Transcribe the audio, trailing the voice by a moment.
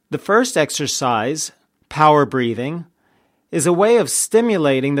The first exercise, power breathing, is a way of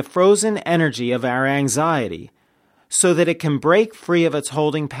stimulating the frozen energy of our anxiety so that it can break free of its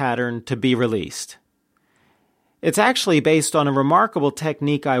holding pattern to be released. It's actually based on a remarkable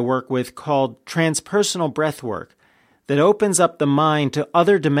technique I work with called transpersonal breathwork that opens up the mind to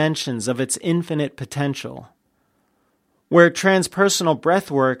other dimensions of its infinite potential. Where transpersonal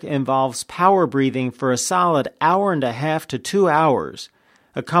breathwork involves power breathing for a solid hour and a half to 2 hours,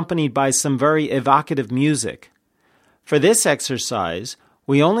 accompanied by some very evocative music. For this exercise,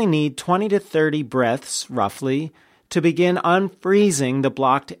 we only need 20 to 30 breaths, roughly, to begin unfreezing the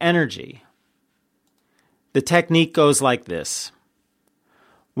blocked energy. The technique goes like this.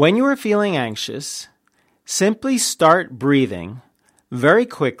 When you are feeling anxious, simply start breathing very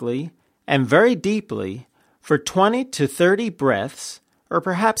quickly and very deeply for 20 to 30 breaths, or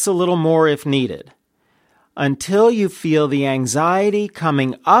perhaps a little more if needed, until you feel the anxiety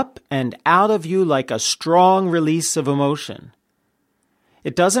coming up and out of you like a strong release of emotion.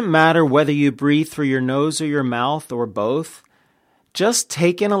 It doesn't matter whether you breathe through your nose or your mouth or both. Just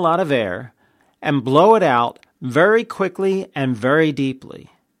take in a lot of air and blow it out very quickly and very deeply.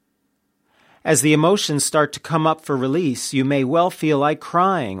 As the emotions start to come up for release, you may well feel like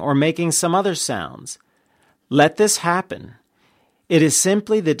crying or making some other sounds. Let this happen. It is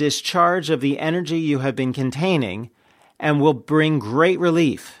simply the discharge of the energy you have been containing and will bring great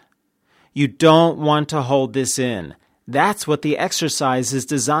relief. You don't want to hold this in. That's what the exercise is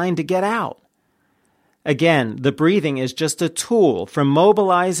designed to get out. Again, the breathing is just a tool for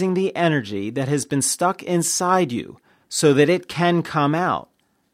mobilizing the energy that has been stuck inside you so that it can come out.